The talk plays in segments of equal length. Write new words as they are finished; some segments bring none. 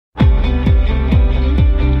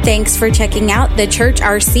Thanks for checking out the Church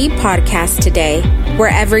RC podcast today.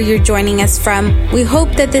 Wherever you're joining us from, we hope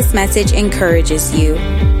that this message encourages you.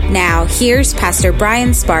 Now, here's Pastor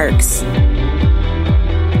Brian Sparks.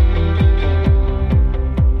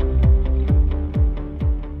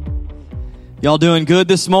 Y'all doing good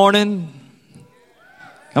this morning?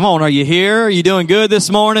 Come on, are you here? Are you doing good this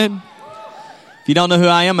morning? If you don't know who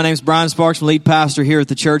I am, my name is Brian Sparks. I'm lead pastor here at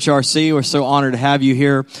the Church RC. We're so honored to have you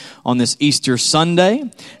here on this Easter Sunday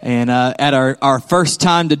and at our first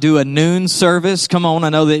time to do a noon service. Come on, I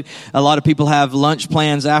know that a lot of people have lunch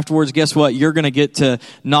plans afterwards. Guess what? You're going to get to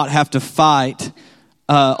not have to fight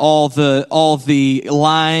all the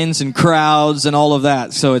lines and crowds and all of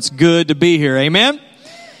that. So it's good to be here. Amen?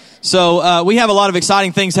 So we have a lot of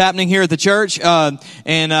exciting things happening here at the church,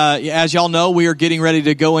 and as y'all know, we are getting ready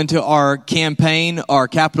to go into our campaign, our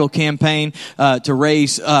capital campaign, to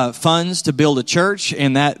raise funds to build a church,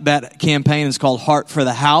 and that campaign is called Heart for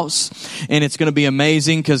the House, and it's going to be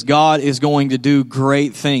amazing because God is going to do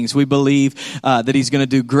great things. We believe that He's going to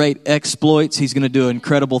do great exploits. He's going to do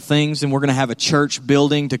incredible things, and we're going to have a church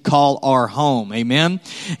building to call our home. Amen.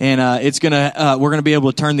 And we're going to be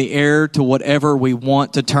able to turn the air to whatever we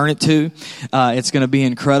want to turn it to. It's going to be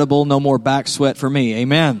incredible. No more back sweat for me.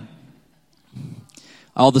 Amen.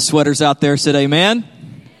 All the sweaters out there said amen.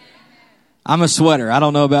 I'm a sweater. I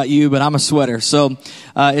don't know about you, but I'm a sweater. So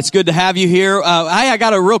it's good to have you here. I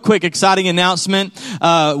got a real quick exciting announcement.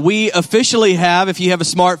 We officially have, if you have a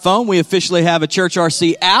smartphone, we officially have a Church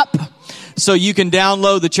RC app. So you can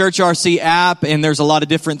download the Church RC app, and there's a lot of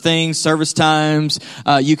different things, service times.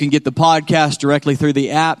 You can get the podcast directly through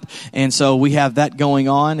the app, and so we have that going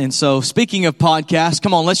on. And so speaking of podcasts,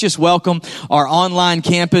 come on, let's just welcome our online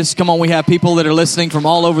campus. Come on, we have people that are listening from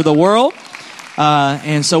all over the world.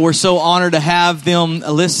 And so we're so honored to have them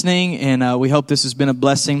listening, and we hope this has been a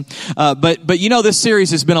blessing. But you know, this series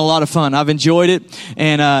has been a lot of fun. I've enjoyed it,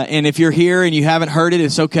 and if you're here and you haven't heard it,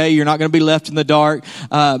 it's okay. You're not going to be left in the dark.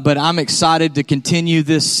 But I'm excited to continue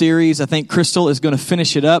this series. I think Crystal is going to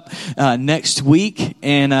finish it up next week,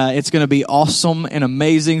 and it's going to be awesome and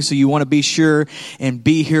amazing. So you want to be sure and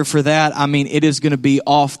be here for that. I mean, it is going to be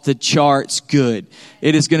off the charts good.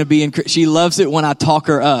 It is going to be. She loves it when I talk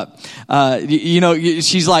her up. You know,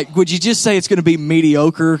 she's like, would you just say it's going to be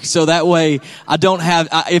mediocre? So that way I don't have,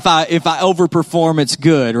 if I overperform, it's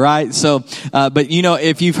good, right? So, but you know,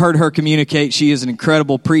 if you've heard her communicate, she is an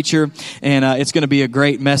incredible preacher, and it's going to be a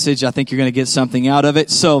great message. I think you're going to get something out of it.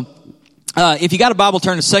 So, if you got a Bible,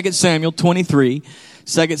 turn to 2 Samuel 23.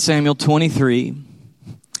 2 Samuel 23.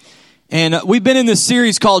 And we've been in this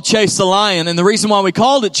series called Chase the Lion, and the reason why we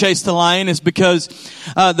called it Chase the Lion is because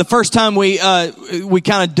the first time we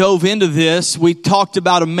kind of dove into this, we talked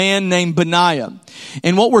about a man named Benaiah.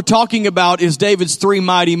 And what we're talking about is David's three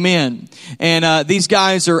mighty men. And these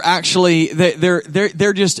guys are actually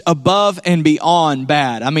they're just above and beyond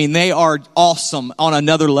bad. I mean, they are awesome on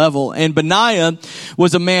another level. And Benaiah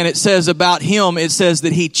was a man, it says about him, it says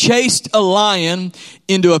that he chased a lion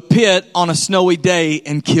into a pit on a snowy day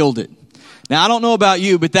and killed it. Now, I don't know about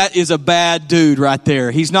you, but that is a bad dude right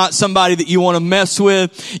there. He's not somebody that you want to mess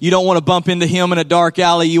with. You don't want to bump into him in a dark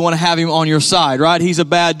alley. You want to have him on your side, right? He's a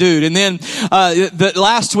bad dude. And then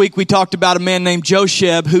last week we talked about a man named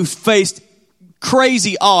Josheb who faced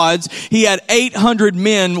crazy odds. He had 800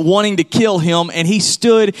 men wanting to kill him, and he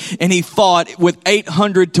stood and he fought with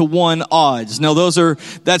 800 to 1 odds. Now,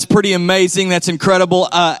 that's pretty amazing. That's incredible.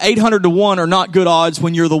 800 to 1 are not good odds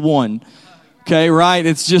when you're the one. Okay, right?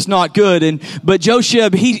 It's just not good. But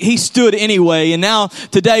Josheb, he stood anyway. And now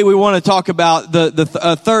today we want to talk about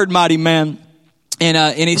the third mighty man.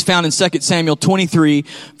 And he's found in 2 Samuel 23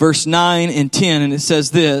 verse 9 and 10. And it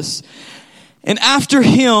says this: and after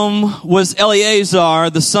him was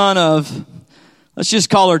Eleazar, the son of, let's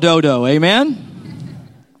just call her Dodo. Amen?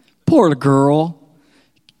 Poor girl.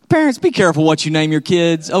 Parents, be careful what you name your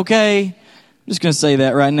kids. Okay? I'm just going to say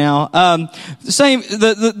that right now.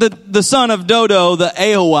 The son of Dodo, the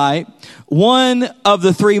Ahohite, one of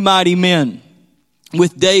the three mighty men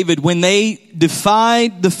with David when they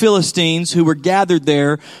defied the Philistines who were gathered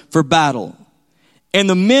there for battle. And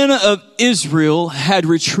the men of Israel had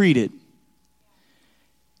retreated.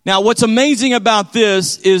 Now, what's amazing about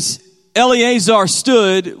this is Eleazar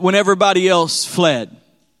stood when everybody else fled.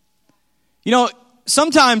 You know,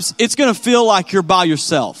 sometimes it's going to feel like you're by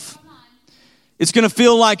yourself. It's going to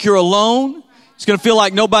feel like you're alone. It's going to feel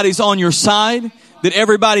like nobody's on your side, that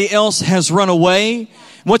everybody else has run away.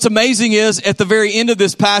 What's amazing is at the very end of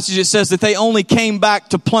this passage, it says that they only came back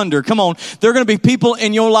to plunder. Come on. There are going to be people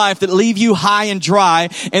in your life that leave you high and dry,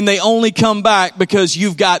 and they only come back because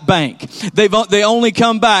you've got bank. They only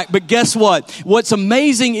come back. But guess what? What's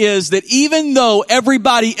amazing is that even though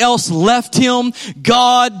everybody else left him,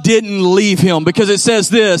 God didn't leave him, because it says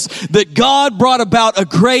this, that God brought about a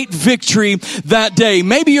great victory that day.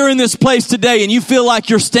 Maybe you're in this place today and you feel like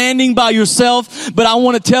you're standing by yourself, but I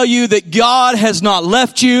want to tell you that God has not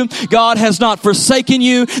left you. God has not forsaken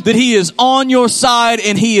you, that he is on your side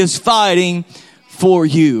and he is fighting for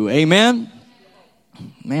you. Amen.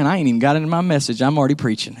 Man, I ain't even got into my message. I'm already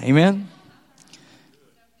preaching. Amen.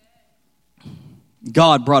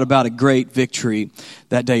 God brought about a great victory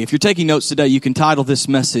that day. If you're taking notes today, you can title this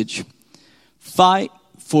message, Fight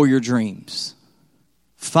for Your Dreams.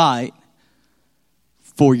 Fight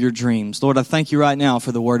for your dreams. Lord, I thank you right now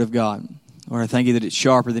for the word of God. Lord, I thank you that it's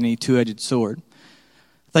sharper than any two-edged sword.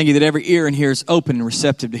 Thank you that every ear in here is open and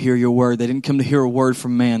receptive to hear your word. They didn't come to hear a word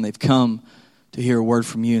from man. They've come to hear a word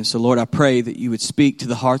from you. And so, Lord, I pray that you would speak to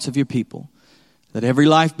the hearts of your people. Let every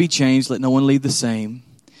life be changed. Let no one leave the same.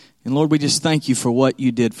 And Lord, we just thank you for what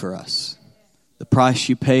you did for us. The price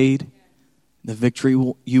you paid, the victory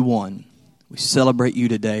you won. We celebrate you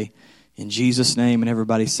today. In Jesus' name. And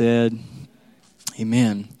everybody said,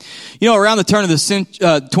 amen. You know, around the turn of the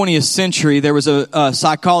 20th century, there was a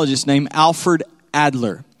psychologist named Alfred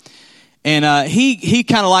Adler. And he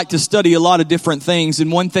kind of liked to study a lot of different things.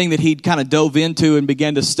 And one thing that he'd kind of dove into and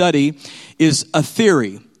began to study is a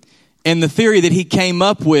theory. And the theory that he came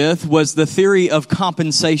up with was the theory of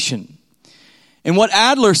compensation. And what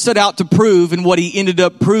Adler set out to prove, and what he ended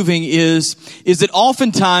up proving, is that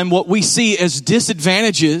oftentimes what we see as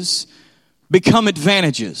disadvantages become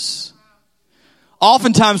advantages.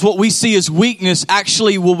 Oftentimes what we see as weakness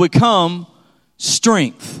actually will become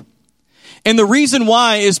strength. And the reason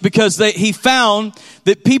why is because he found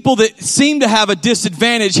that people that seemed to have a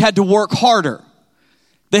disadvantage had to work harder.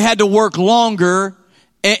 They had to work longer.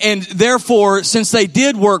 And therefore, since they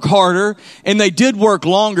did work harder and they did work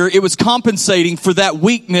longer, it was compensating for that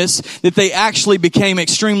weakness that they actually became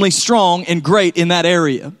extremely strong and great in that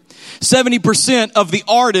area. 70% of the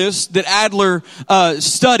artists that Adler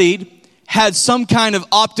studied had some kind of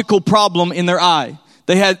optical problem in their eye.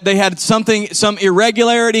 They had some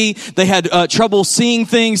irregularity. They had trouble seeing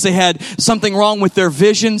things. They had something wrong with their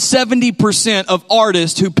vision. 70% of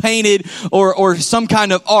artists who painted or some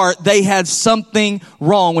kind of art, they had something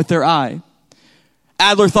wrong with their eye.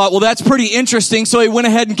 Adler thought, well, that's pretty interesting. So he went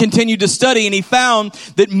ahead and continued to study, and he found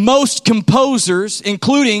that most composers,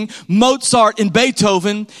 including Mozart and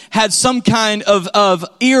Beethoven, had some kind of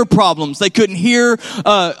ear problems. They couldn't hear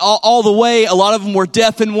all the way. A lot of them were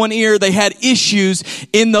deaf in one ear. They had issues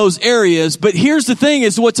in those areas. But here's the thing,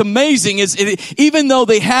 is what's amazing is even though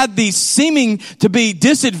they had these seeming to be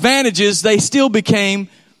disadvantages, they still became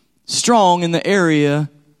strong in the area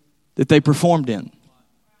that they performed in.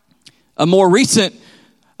 A more recent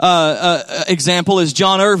example is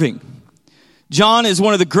John Irving. John is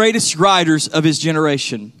one of the greatest writers of his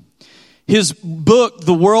generation. His book,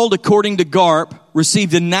 The World According to Garp,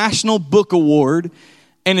 received a National Book Award,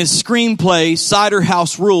 and his screenplay, Cider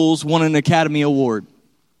House Rules, won an Academy Award.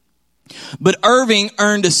 But Irving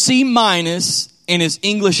earned a C- in his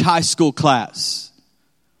English high school class.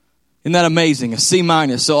 Isn't that amazing? A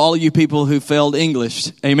C-. So all of you people who failed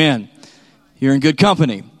English, amen. You're in good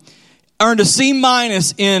company. Earned a C-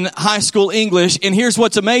 in high school English. And here's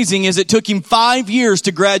what's amazing is it took him 5 years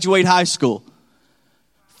to graduate high school.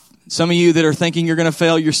 Some of you that are thinking you're going to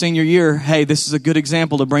fail your senior year, hey, this is a good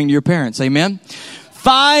example to bring to your parents. Amen.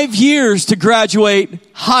 5 years to graduate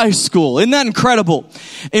high school. Isn't that incredible?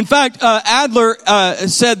 In fact, Adler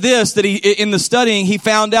said this, that in the studying, he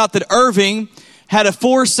found out that Irving had a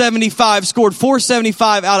 475, scored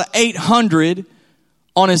 475 out of 800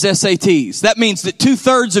 on his SATs. That means that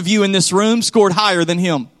 2/3 of you in this room scored higher than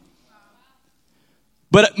him.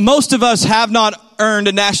 But most of us have not earned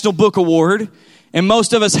a National Book Award, and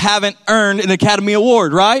most of us haven't earned an Academy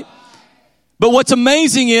Award, right? But what's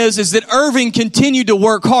amazing is that Irving continued to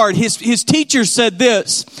work hard. His teacher said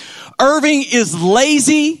this, Irving is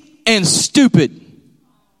lazy and stupid.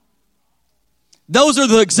 Those are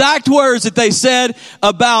the exact words that they said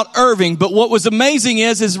about Irving. But what was amazing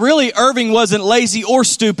is really Irving wasn't lazy or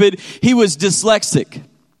stupid. He was dyslexic.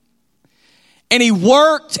 And he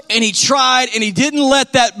worked and he tried and he didn't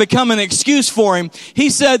let that become an excuse for him. He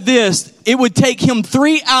said this, it would take him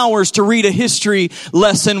 3 hours to read a history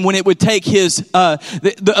lesson when it would take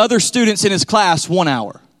the other students in his class 1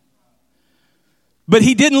 hour. But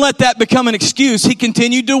he didn't let that become an excuse. He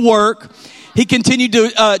continued to work. He continued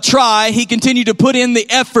to try. He continued to put in the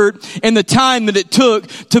effort and the time that it took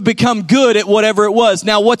to become good at whatever it was.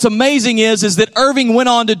 Now, what's amazing is that Irving went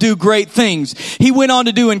on to do great things. He went on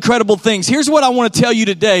to do incredible things. Here's what I want to tell you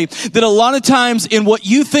today, that a lot of times in what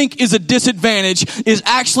you think is a disadvantage is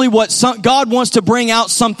actually what God wants to bring out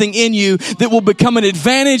something in you that will become an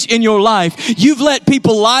advantage in your life. You've let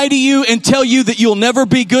people lie to you and tell you that you'll never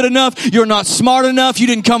be good enough. You're not smart enough. You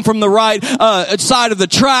didn't come from the right side of the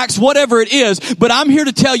tracks, whatever it is. But I'm here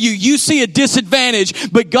to tell you, you see a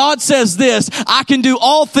disadvantage, but God says this: I can do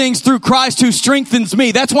all things through Christ who strengthens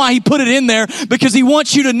me. That's why he put it in there, because he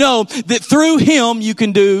wants you to know that through him you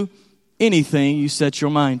can do anything you set your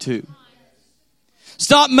mind to.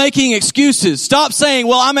 Stop making excuses. Stop saying,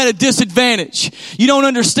 well, I'm at a disadvantage. You don't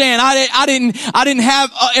understand. I didn't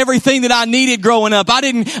have everything that I needed growing up. I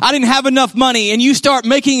didn't have enough money. And you start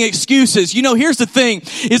making excuses. You know, here's the thing,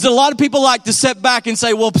 is that a lot of people like to sit back and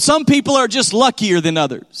say, well, some people are just luckier than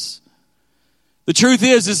others. The truth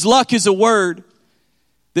is luck is a word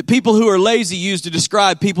that people who are lazy use to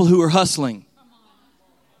describe people who are hustling.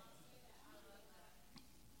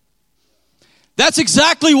 That's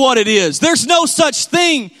exactly what it is. There's no such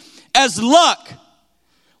thing as luck.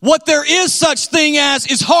 What there is such thing as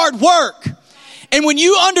is hard work. And when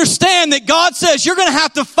you understand that God says you're going to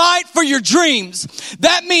have to fight for your dreams,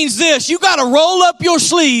 that means this: you got to roll up your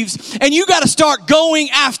sleeves and you got to start going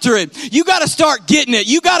after it. You got to start getting it.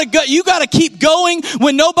 You got to keep going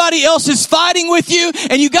when nobody else is fighting with you,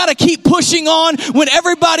 and you got to keep pushing on when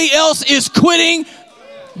everybody else is quitting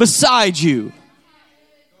beside you.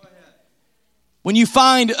 When you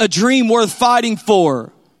find a dream worth fighting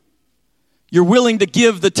for, you're willing to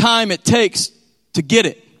give the time it takes to get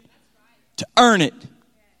it, to earn it.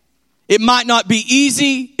 It might not be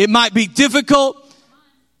easy. It might be difficult.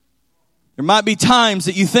 There might be times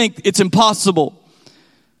that you think it's impossible.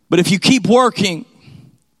 But if you keep working,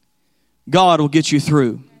 God will get you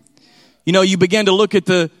through. You know, you begin to look at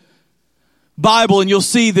the Bible and you'll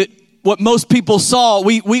see that what most people saw,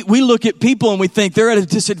 we look at people and we think they're at a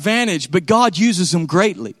disadvantage, but God uses them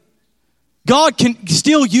greatly. God can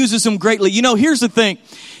still uses them greatly. You know, here's the thing,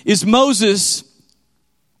 is Moses,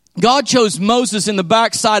 God chose Moses in the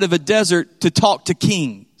backside of a desert to talk to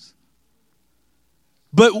kings.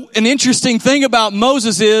 But an interesting thing about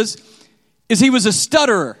Moses is he was a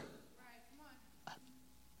stutterer.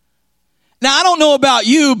 Now, I don't know about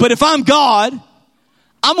you, but if I'm God,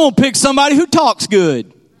 I'm going to pick somebody who talks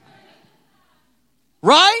good.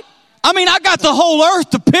 Right? I mean, I got the whole earth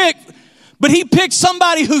to pick, but he picked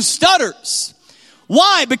somebody who stutters.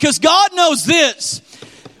 Why? Because God knows this: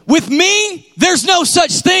 with me, there's no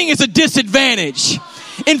such thing as a disadvantage.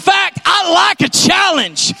 In fact, I like a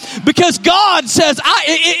challenge, because God says,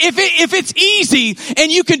 if it's easy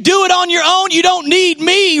and you can do it on your own, you don't need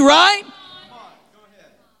me, right?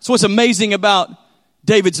 That's what's amazing about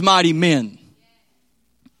David's mighty men.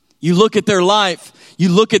 You look at their life, you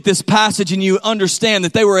look at this passage, and you understand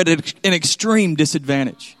that they were at an extreme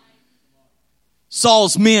disadvantage.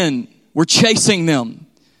 Saul's men were chasing them.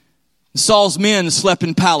 Saul's men slept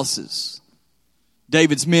in palaces.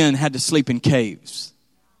 David's men had to sleep in caves.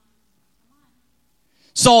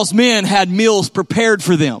 Saul's men had meals prepared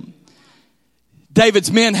for them.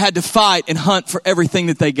 David's men had to fight and hunt for everything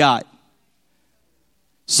that they got.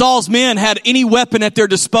 Saul's men had any weapon at their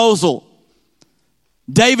disposal.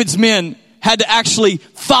 David's men had to actually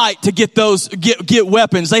fight to get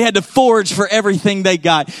weapons. They had to forage for everything they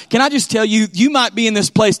got. Can I just tell you, you might be in this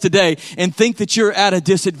place today and think that you're at a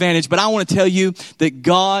disadvantage, but I want to tell you that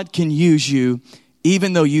God can use you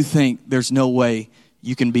even though you think there's no way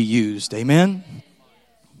you can be used. Amen?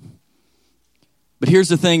 But here's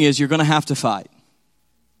the thing is, you're going to have to fight.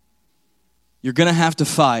 You're going to have to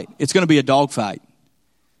fight. It's going to be a dogfight.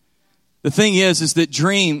 The thing is that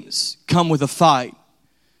dreams come with a fight.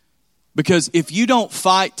 Because if you don't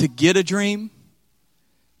fight to get a dream,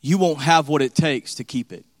 you won't have what it takes to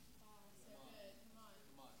keep it.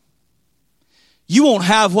 You won't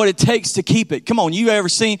have what it takes to keep it. Come on, you ever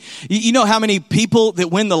seen, you know how many people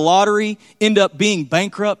that win the lottery end up being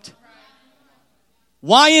bankrupt?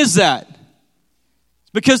 Why is that?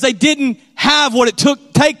 It's because they didn't have what it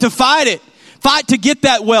take to fight it. Fight to get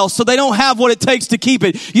that wealth, so they don't have what it takes to keep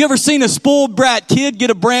it. You ever seen a spoiled brat kid get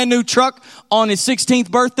a brand new truck on his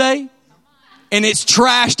 16th birthday? And it's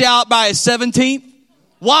trashed out by his 17th?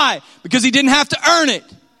 Why? Because he didn't have to earn it.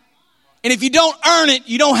 And if you don't earn it,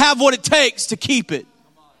 you don't have what it takes to keep it.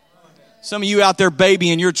 Some of you out there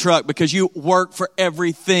babying your truck because you work for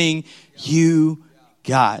everything you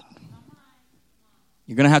got.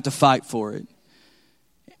 You're going to have to fight for it.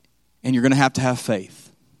 And you're going to have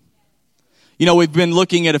faith. You know, we've been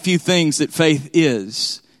looking at a few things that faith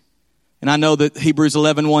is. And I know that Hebrews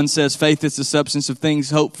 11:1 says faith is the substance of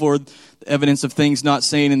things hoped for, the evidence of things not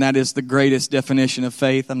seen, and that is the greatest definition of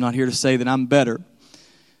faith. I'm not here to say that I'm better.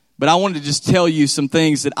 But I wanted to just tell you some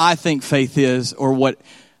things that I think faith is, or what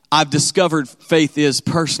I've discovered faith is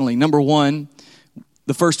personally. Number one,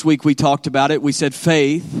 the first week we talked about it, we said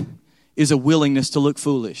faith is a willingness to look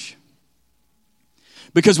foolish.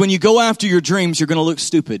 Because when you go after your dreams, you're going to look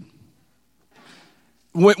stupid.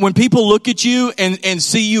 When people look at you and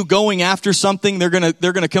see you going after something, they're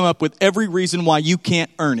gonna come up with every reason why you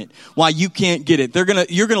can't earn it, why you can't get it.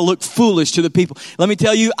 You're gonna look foolish to the people. Let me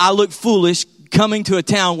tell you, I looked foolish coming to a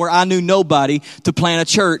town where I knew nobody to plant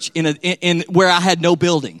a church in where I had no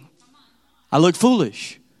building. I looked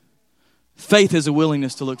foolish. Faith is a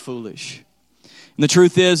willingness to look foolish. And the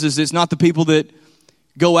truth is it's not the people that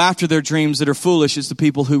go after their dreams that are foolish. It's the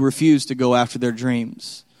people who refuse to go after their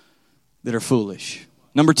dreams that are foolish.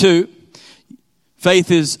 Number two,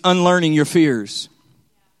 faith is unlearning your fears.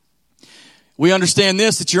 We understand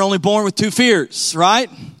this, that you're only born with two fears, right?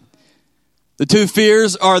 The two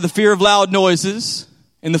fears are the fear of loud noises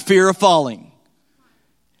and the fear of falling.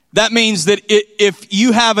 That means that if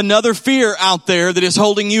you have another fear out there that is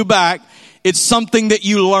holding you back, it's something that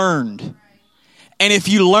you learned. And if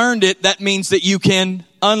you learned it, that means that you can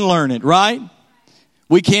unlearn it, right?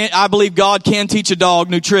 I believe God can teach a dog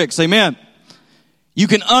new tricks. Amen. You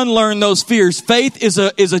can unlearn those fears. Faith is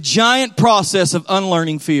a giant process of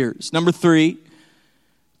unlearning fears. Number three,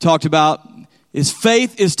 talked about, is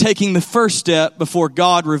faith is taking the first step before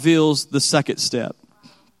God reveals the second step.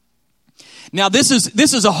 Now this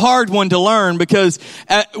is a hard one to learn because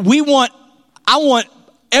I want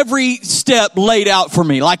every step laid out for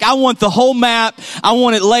me. Like I want the whole map. I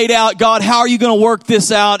want it laid out. God, how are you going to work this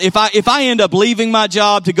out? If I end up leaving my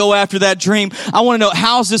job to go after that dream, I want to know,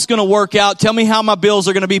 how's this going to work out? Tell me how my bills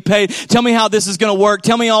are going to be paid. Tell me how this is going to work.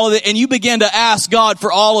 Tell me all of it. And you begin to ask God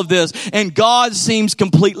for all of this. And God seems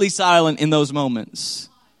completely silent in those moments.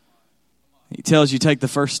 He tells you, take the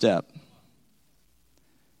first step.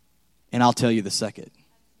 And I'll tell you the second.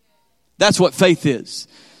 That's what faith is.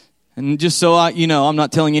 And just so I'm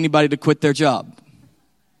not telling anybody to quit their job.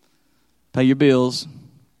 Pay your bills.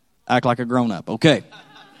 Act like a grown-up. Okay.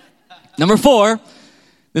 Number 4,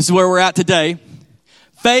 this is where we're at today.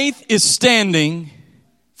 Faith is standing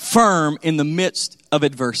firm in the midst of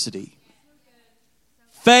adversity.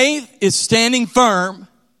 Faith is standing firm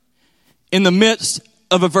in the midst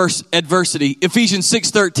of adversity. Ephesians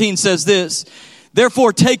 6:13 says this,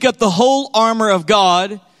 therefore take up the whole armor of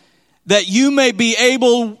God, that you may be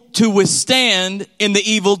able to withstand in the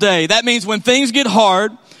evil day. That means when things get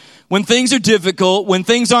hard, when things are difficult, when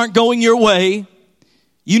things aren't going your way,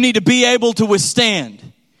 you need to be able to withstand.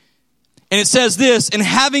 And it says this, and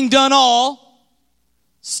having done all,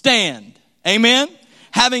 stand. Amen?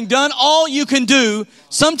 Having done all you can do,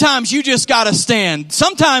 sometimes you just gotta stand.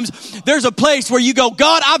 Sometimes there's a place where you go,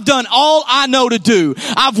 God, I've done all I know to do.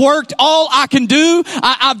 I've worked all I can do.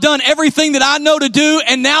 I've done everything that I know to do.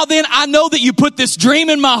 And now then I know that you put this dream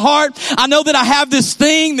in my heart. I know that I have this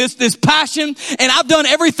thing, this passion, and I've done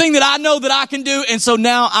everything that I know that I can do. And so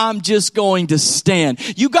now I'm just going to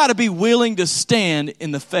stand. You gotta be willing to stand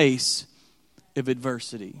in the face of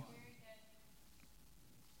adversity.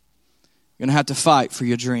 You're going to have to fight for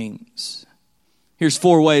your dreams. Here's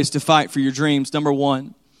 4 ways to fight for your dreams. Number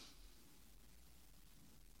 1,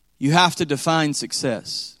 you have to define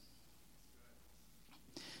success.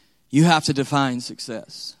 You have to define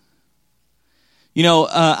success. You know,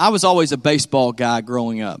 I was always a baseball guy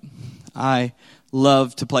growing up. I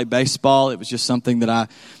loved to play baseball. It was just something that I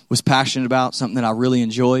was passionate about, something that I really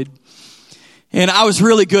enjoyed. And I was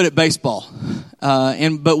really good at baseball.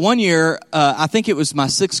 But one year, I think it was my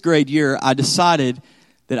 6th grade year, I decided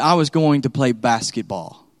that I was going to play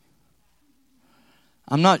basketball.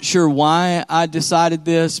 I'm not sure why I decided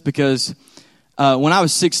this, because when I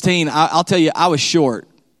was 16, I'll tell you, I was short.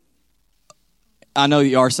 I know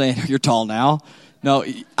you are saying you're tall now. No,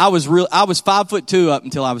 I was 5'2" up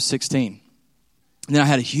until I was 16. And then I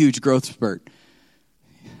had a huge growth spurt.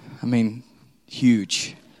 I mean,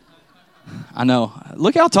 huge. I know.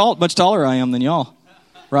 Look how much taller I am than y'all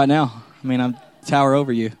right now. I mean, I tower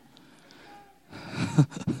over you.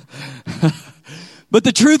 But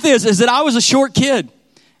the truth is that I was a short kid.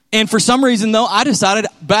 And for some reason, though, I decided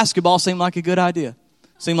basketball seemed like a good idea.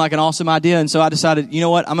 Seemed like an awesome idea. And so I decided, you know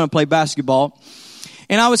what, I'm going to play basketball.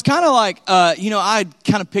 And I was kind of like, I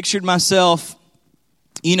kind of pictured myself,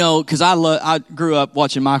 because I grew up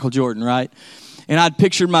watching Michael Jordan, right? And I'd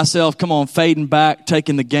pictured myself, fading back,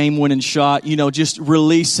 taking the game-winning shot, just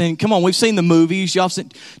releasing. Come on, we've seen the movies. Y'all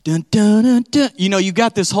seen, dun, dun, dun, dun. You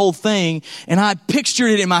got this whole thing. And I pictured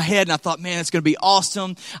it in my head, and I thought, man, it's going to be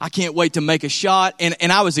awesome. I can't wait to make a shot. And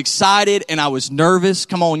I was excited, and I was nervous.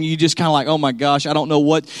 Come on, you just kind of like, oh my gosh, I don't know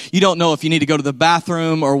what. You don't know if you need to go to the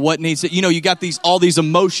bathroom or what needs it. You got all these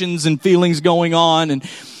emotions and feelings going on.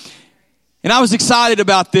 And I was excited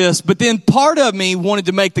about this, but then part of me wanted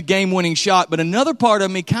to make the game-winning shot, but another part of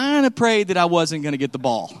me kind of prayed that I wasn't going to get the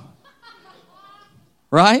ball.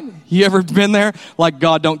 Right? You ever been there? Like,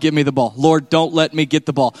 God, don't give me the ball. Lord, don't let me get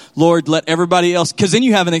the ball. Lord, let everybody else, because then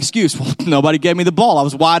you have an excuse. Well, nobody gave me the ball. I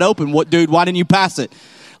was wide open. Dude, why didn't you pass it?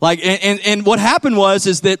 And what happened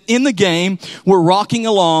is that in the game, we're rocking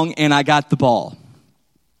along, and I got the ball.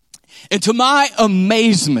 And to my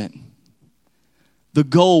amazement, the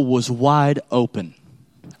goal was wide open.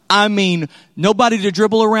 I mean, nobody to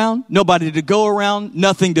dribble around, nobody to go around,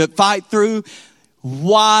 nothing to fight through.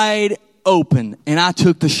 Wide open. And I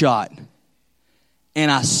took the shot. And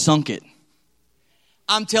I sunk it.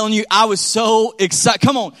 I'm telling you, I was so excited.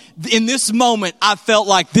 Come on. In this moment, I felt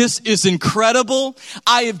like this is incredible.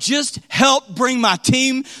 I have just helped bring my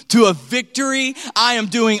team to a victory. I am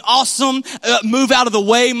doing awesome. Move out of the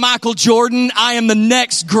way, Michael Jordan. I am the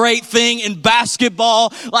next great thing in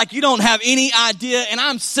basketball. Like, you don't have any idea. And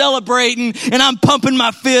I'm celebrating and I'm pumping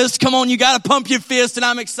my fist. Come on, you got to pump your fist. And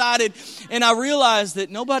I'm excited. And I realized that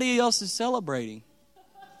nobody else is celebrating.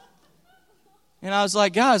 And I was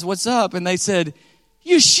like, guys, what's up? And they said,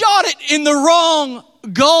 you shot it in the wrong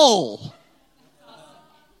goal.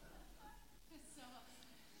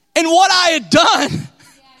 And what I had done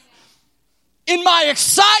in my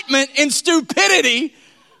excitement and stupidity,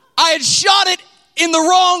 I had shot it in the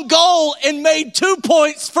wrong goal and made 2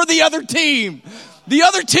 points for the other team. The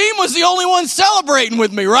other team was the only one celebrating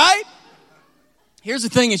with me, right? Here's the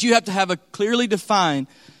thing is you have to have a clearly defined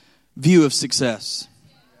view of success.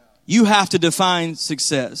 You have to define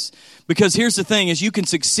success. Because here's the thing is you can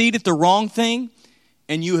succeed at the wrong thing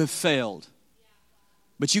and you have failed.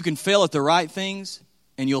 But you can fail at the right things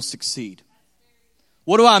and you'll succeed.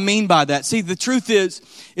 What do I mean by that? See, the truth is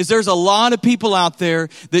there's a lot of people out there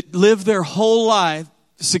that live their whole life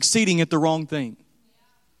succeeding at the wrong thing.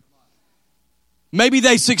 Maybe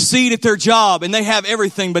they succeed at their job and they have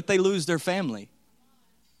everything, but they lose their family.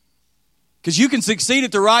 Because you can succeed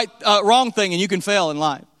at the wrong thing and you can fail in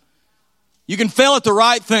life. You can fail at the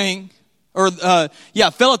right thing,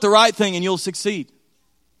 fail at the right thing and you'll succeed.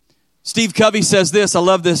 Steve Covey says this, I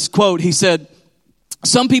love this quote. He said,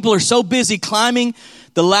 some people are so busy climbing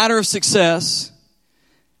the ladder of success,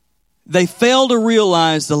 they fail to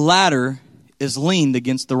realize the ladder is leaned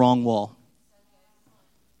against the wrong wall.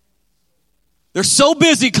 They're so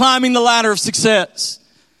busy climbing the ladder of success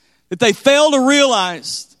that they fail to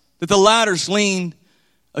realize that the ladder's leaned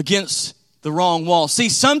against the wrong wall. See,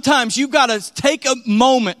 sometimes you've got to take a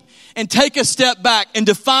moment and take a step back and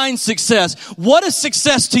define success. What is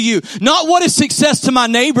success to you? Not what is success to my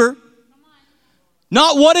neighbor.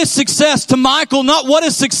 Not what is success to Michael. Not what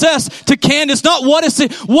is success to Candace. Not what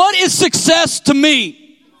is success to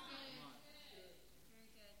me?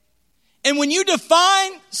 And when you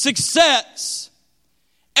define success,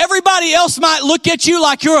 everybody else might look at you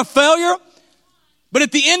like you're a failure. But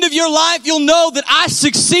at the end of your life, you'll know that I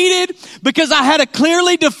succeeded because I had a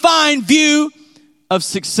clearly defined view of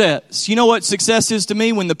success. You know what success is to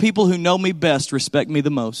me? When the people who know me best respect me the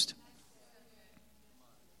most.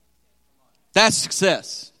 That's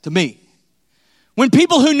success to me. When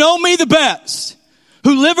people who know me the best,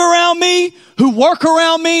 who live around me, who work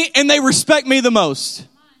around me, and they respect me the most.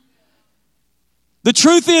 The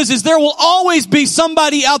truth is there will always be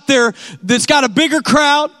somebody out there that's got a bigger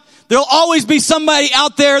crowd. There'll always be somebody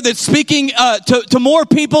out there that's speaking to more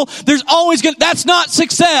people. That's not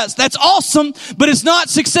success. That's awesome, but it's not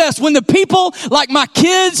success. When the people like my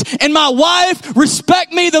kids and my wife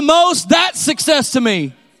respect me the most, that's success to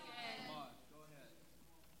me.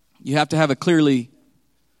 You have to have a clearly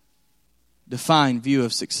defined view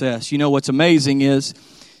of success. You know what's amazing is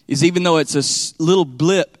even though it's a little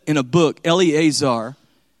blip in a book, Eleazar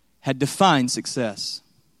had defined success.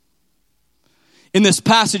 In this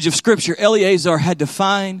passage of Scripture, Eleazar had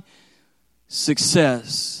defined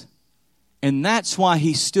success. And that's why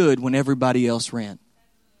he stood when everybody else ran.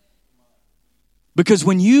 Because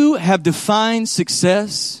when you have defined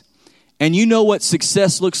success and you know what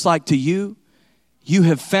success looks like to you, you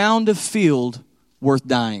have found a field worth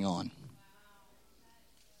dying on.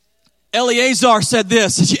 Eleazar said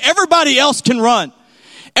this, everybody else can run.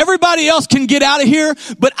 Everybody else can get out of here,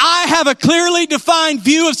 but I have a clearly defined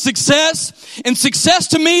view of success. And success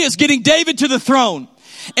to me is getting David to the throne.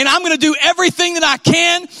 And I'm going to do everything that I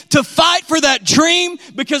can to fight for that dream,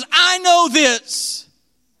 because I know this,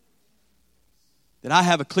 that I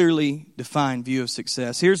have a clearly defined view of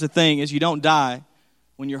success. Here's the thing, is you don't die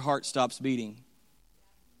when your heart stops beating.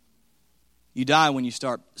 You die when you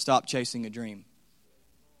stop chasing a dream.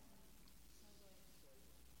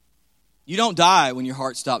 You don't die when your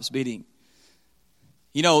heart stops beating.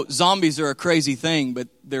 You know, zombies are a crazy thing, but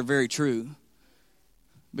they're very true.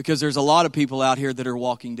 Because there's a lot of people out here that are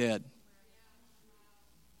walking dead.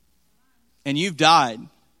 And you've died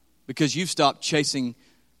because you've stopped chasing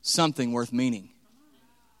something worth meaning.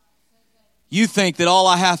 You think that all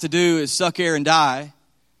I have to do is suck air and die.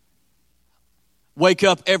 Wake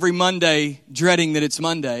up every Monday dreading that it's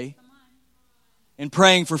Monday. And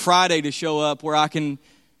praying for Friday to show up where I can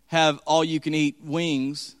have all you can eat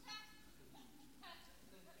wings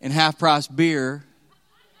and half-price beer.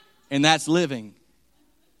 And that's living.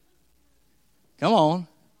 Come on.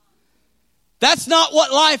 That's not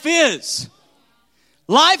what life is.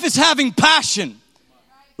 Life is having passion.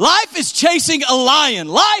 Life is chasing a lion.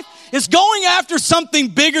 Life is going after something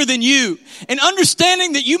bigger than you and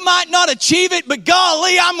understanding that you might not achieve it, but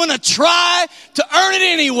golly, I'm going to try to earn it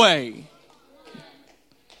anyway.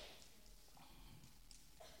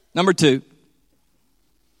 Number 2,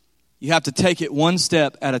 you have to take it one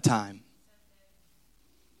step at a time.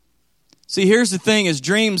 See, here's the thing, is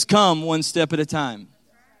dreams come one step at a time.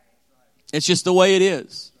 It's just the way it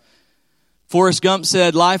is. Forrest Gump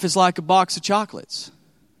said, life is like a box of chocolates.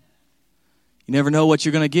 You never know what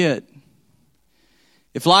you're going to get.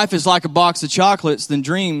 If life is like a box of chocolates, then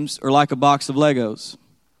dreams are like a box of Legos.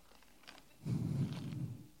 And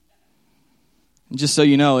just so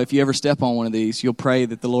you know, if you ever step on one of these, you'll pray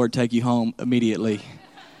that the Lord take you home immediately.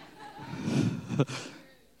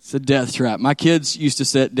 It's a death trap. My kids used to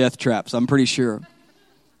set death traps, I'm pretty sure.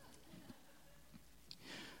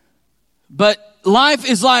 But life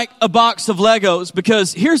is like a box of Legos,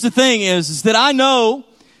 because here's the thing is that I know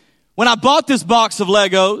when I bought this box of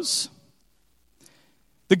Legos,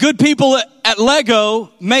 the good people at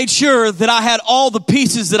Lego made sure that I had all the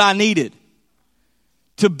pieces that I needed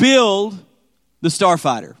to build the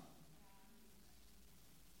Starfighter.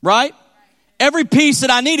 Right? Every piece that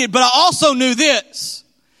I needed, but I also knew this.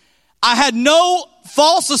 I had no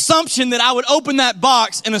false assumption that I would open that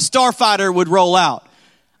box and a Starfighter would roll out.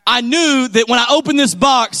 I knew that when I opened this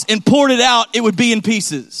box and poured it out, it would be in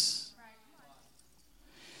pieces.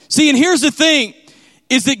 See, and here's the thing,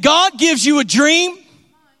 is that God gives you a dream,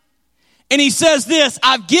 and He says this,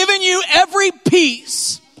 I've given you every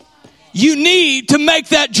piece you need to make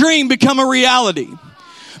that dream become a reality.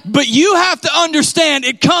 But you have to understand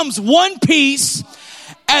it comes one piece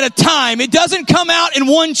at a time. It doesn't come out in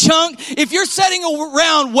one chunk. If you're sitting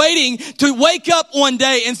around waiting to wake up one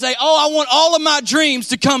day and say, oh, I want all of my dreams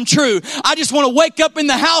to come true. I just want to wake up in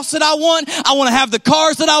the house that I want. I want to have the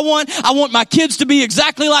cars that I want my kids to be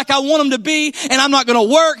exactly like I want them to be, and I'm not going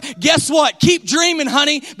to work. Guess what? Keep dreaming,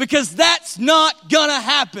 honey, because that's not going to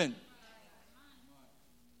happen.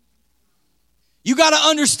 You got to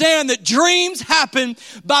understand that dreams happen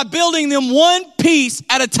by building them one piece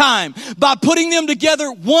at a time, by putting them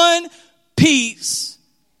together one piece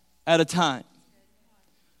at a time.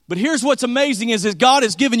 But here's what's amazing is that God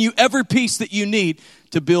has given you every piece that you need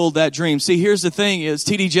to build that dream. See, here's the thing is,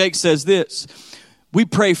 T.D. Jakes says this, we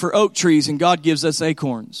pray for oak trees and God gives us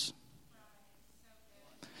acorns.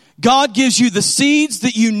 God gives you the seeds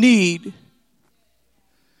that you need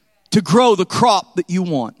to grow the crop that you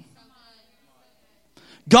want.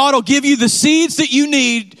 God will give you the seeds that you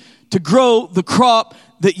need to grow the crop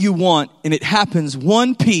that you want. And it happens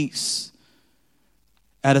one piece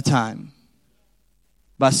at a time.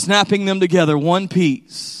 By snapping them together one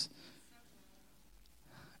piece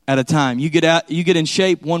at a time. You get in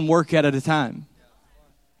shape one workout at a time.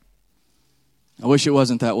 I wish it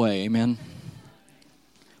wasn't that way. Amen.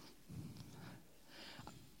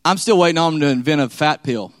 I'm still waiting on them to invent a fat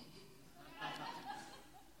pill.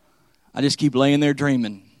 I just keep laying there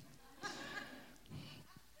dreaming.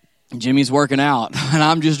 Jimmy's working out, and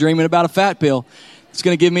I'm just dreaming about a fat pill. It's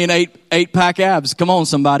going to give me an eight pack abs. Come on,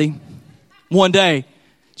 somebody. One day,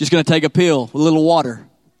 just going to take a pill with a little water.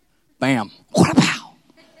 Bam. What about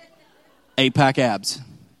 8-pack abs?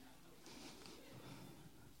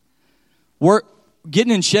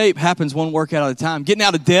 Getting in shape happens one workout at a time. Getting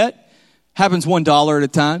out of debt happens $1 at a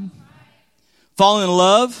time. Falling in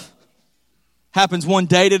love happens one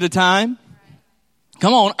date at a time.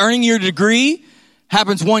 Come on, earning your degree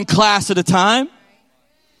happens one class at a time.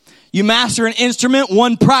 You master an instrument,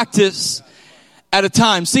 one practice at a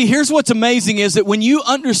time. See, here's what's amazing is that when you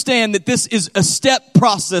understand that this is a step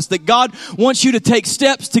process, that God wants you to take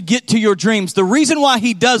steps to get to your dreams. The reason why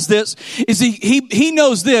he does this is he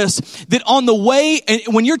knows this, that on the way,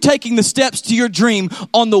 when you're taking the steps to your dream,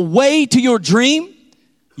 on the way to your dream,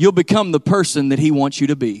 you'll become the person that he wants you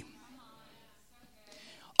to be.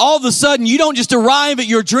 All of a sudden, you don't just arrive at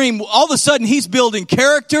your dream. All of a sudden, he's building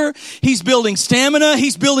character. He's building stamina.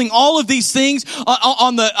 He's building all of these things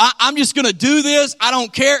I'm just going to do this. I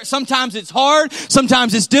don't care. Sometimes it's hard.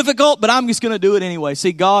 Sometimes it's difficult, but I'm just going to do it anyway.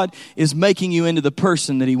 See, God is making you into the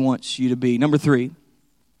person that he wants you to be. Number 3. You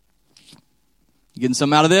getting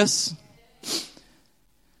something out of this?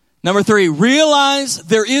 Number 3, realize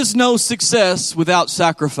there is no success without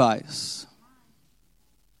sacrifice.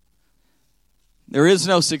 There is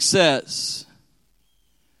no success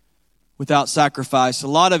without sacrifice. A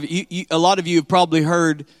lot of you have probably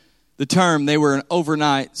heard the term, they were an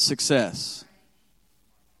overnight success.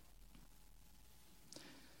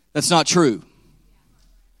 That's not true.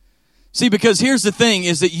 See, because here's the thing,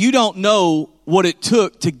 is that you don't know what it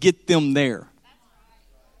took to get them there.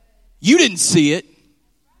 You didn't see it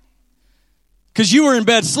because you were in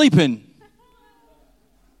bed sleeping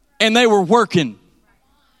and they were working.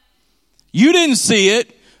 You didn't see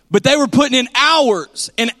it, but they were putting in hours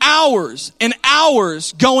and hours and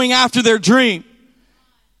hours going after their dream.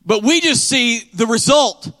 But we just see the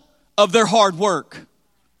result of their hard work.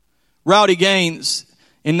 Rowdy Gaines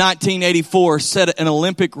in 1984 set an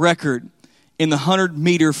Olympic record in the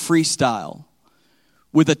 100-meter freestyle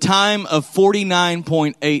with a time of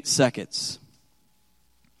 49.8 seconds.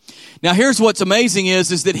 Now here's what's amazing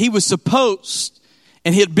is that he was supposed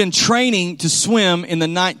and he had been training to swim in the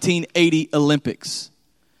 1980 Olympics.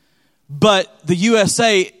 But the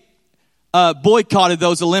USA boycotted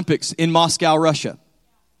those Olympics in Moscow, Russia.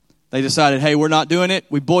 They decided, hey, we're not doing it.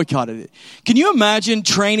 We boycotted it. Can you imagine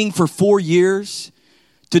training for 4 years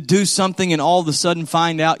to do something and all of a sudden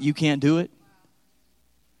find out you can't do it?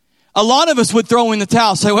 A lot of us would throw in the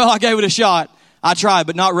towel, say, well, I gave it a shot. I tried,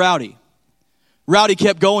 but not Rowdy. Rowdy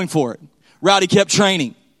kept going for it. Rowdy kept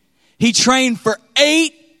training. He trained for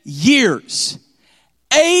 8 years.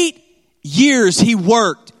 8 years he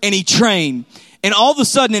worked and he trained. And all of a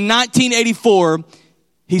sudden in 1984,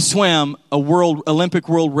 he swam a Olympic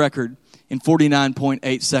world record in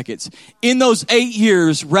 49.8 seconds. In those 8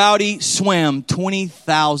 years, Rowdy swam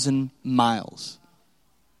 20,000 miles.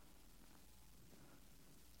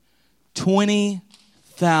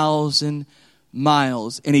 20,000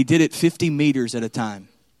 miles. And he did it 50 meters at a time.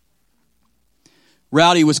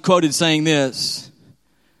 Rowdy was quoted saying this,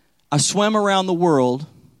 I swam around the world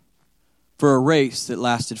for a race that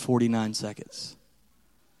lasted 49 seconds.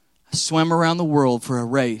 I swam around the world for a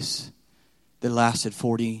race that lasted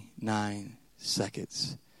 49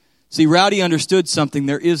 seconds. See, Rowdy understood something.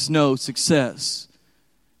 There is no success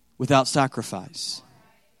without sacrifice.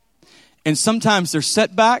 And sometimes there's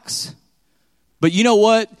setbacks, but you know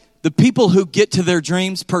what? The people who get to their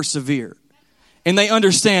dreams persevere. And they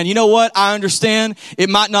understand, you know what? I understand. It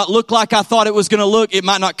might not look like I thought it was going to look. It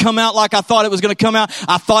might not come out like I thought it was going to come out.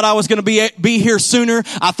 I thought I was going to be here sooner.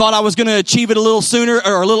 I thought I was going to achieve it a little sooner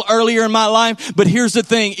or a little earlier in my life. But here's the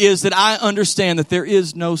thing is that I understand that there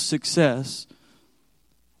is no success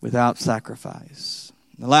without sacrifice.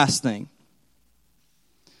 The last thing,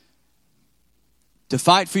 to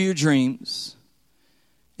fight for your dreams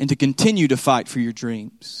and to continue to fight for your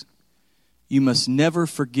dreams, you must never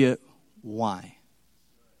forget why.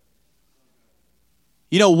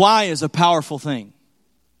 You know, why is a powerful thing.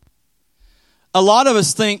 A lot of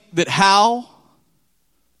us think that how,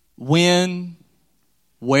 when,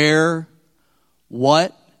 where,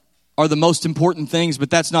 what are the most important things,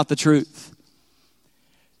 but that's not the truth.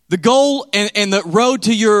 The goal and the road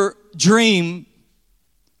to your dream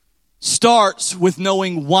starts with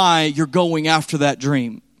knowing why you're going after that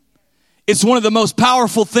dream. It's one of the most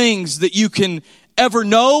powerful things that you can ever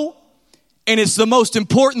know. And it's the most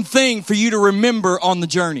important thing for you to remember on the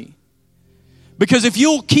journey. Because if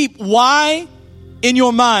you'll keep why in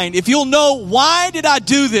your mind, if you'll know, why did I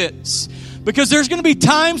do this? Because there's going to be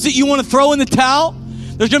times that you want to throw in the towel.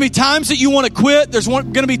 There's going to be times that you want to quit. There's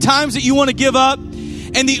going to be times that you want to give up.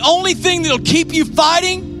 And the only thing that'll keep you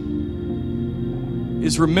fighting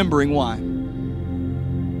is remembering why.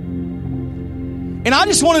 And I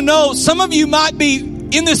just want to know, some of you might be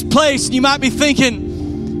in this place and you might be thinking,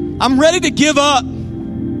 I'm ready to give up. I'm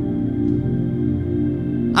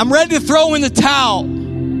ready to throw in the towel.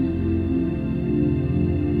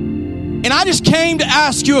 And I just came to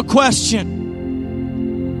ask you a question.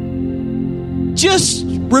 Just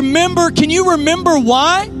remember, can you remember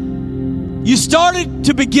why? you started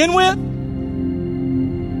to begin with?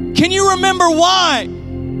 Can you remember why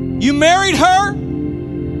you married her?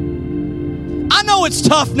 I know it's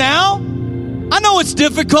tough now. I know it's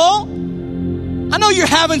difficult. I know you're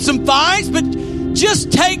having some fights, but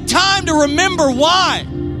just take time to remember why.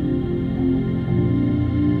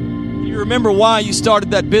 You remember why you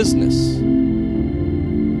started that business?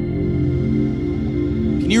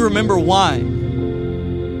 Can you remember why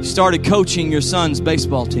you started coaching your son's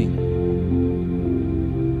baseball team?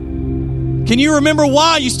 Can you remember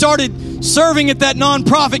why you started serving at that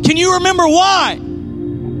nonprofit? Can you remember why?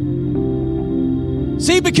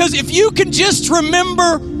 See, because if you can just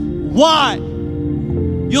remember why,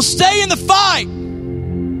 you'll stay in the fight.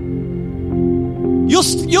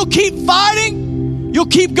 You'll keep fighting. You'll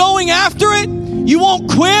keep going after it. You won't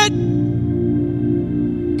quit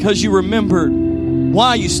because you remembered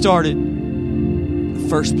why you started in the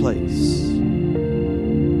first place.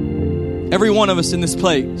 Every one of us in this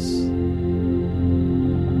place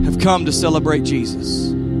have come to celebrate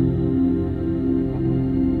Jesus.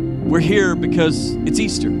 We're here because it's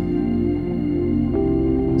Easter.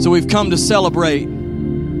 So we've come to celebrate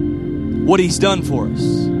what He's done for us,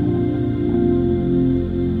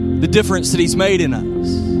 the difference that He's made in us.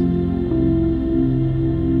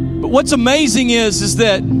 But what's amazing is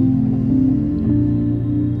that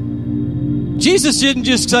Jesus didn't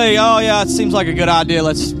just say, oh yeah, it seems like a good idea,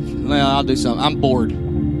 I'll do something, I'm bored.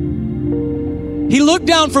 He looked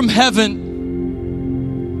down from heaven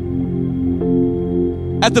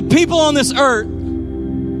at the people on this earth,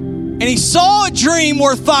 and He saw a dream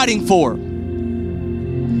worth fighting for.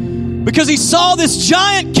 Because He saw this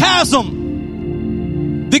giant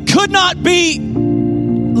chasm that could not be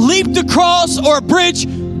leaped across or a bridge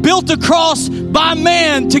built across by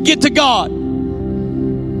man to get to God.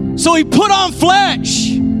 So He put on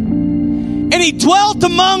flesh and He dwelt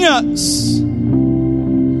among us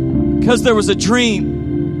because there was a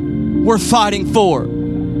dream worth fighting for.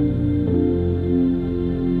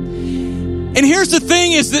 And here's the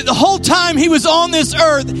thing is that the whole time He was on this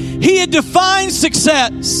earth, He had defined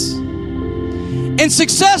success. And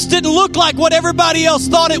success didn't look like what everybody else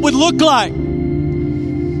thought it would look like.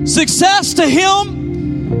 Success to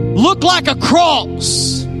Him looked like a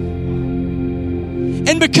cross.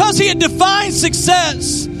 And because He had defined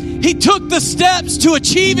success, He took the steps to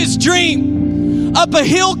achieve His dream up a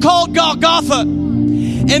hill called Golgotha.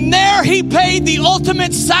 And there He paid the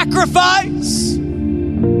ultimate sacrifice.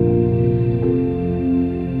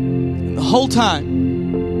 And the whole time,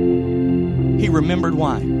 He remembered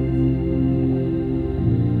why.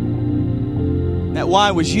 That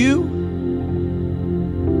why was you,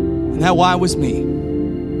 and that why was me.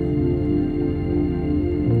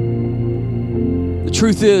 The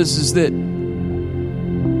truth is that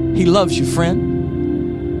He loves you, friend.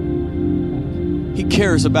 He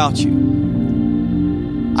cares about you.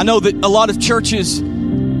 I know that a lot of churches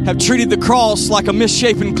have treated the cross like a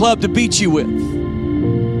misshapen club to beat you with.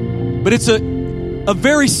 But it's a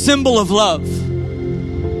very symbol of love.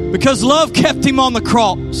 Because love kept Him on the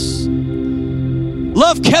cross.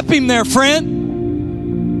 Love kept Him there, friend.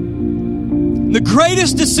 The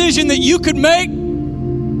greatest decision that you could make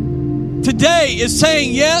today is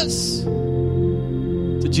saying yes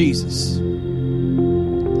to Jesus.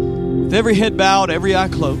 With every head bowed, every eye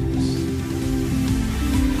closed.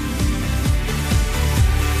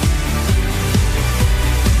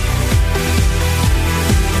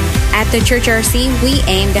 At the Church RC, we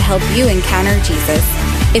aim to help you encounter Jesus.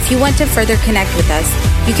 If you want to further connect with us,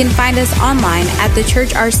 you can find us online at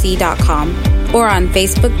thechurchrc.com or on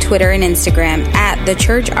Facebook, Twitter, and Instagram at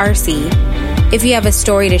thechurchrc. If you have a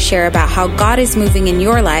story to share about how God is moving in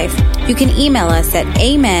your life, you can email us at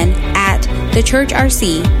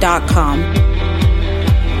amen@thechurchrc.com.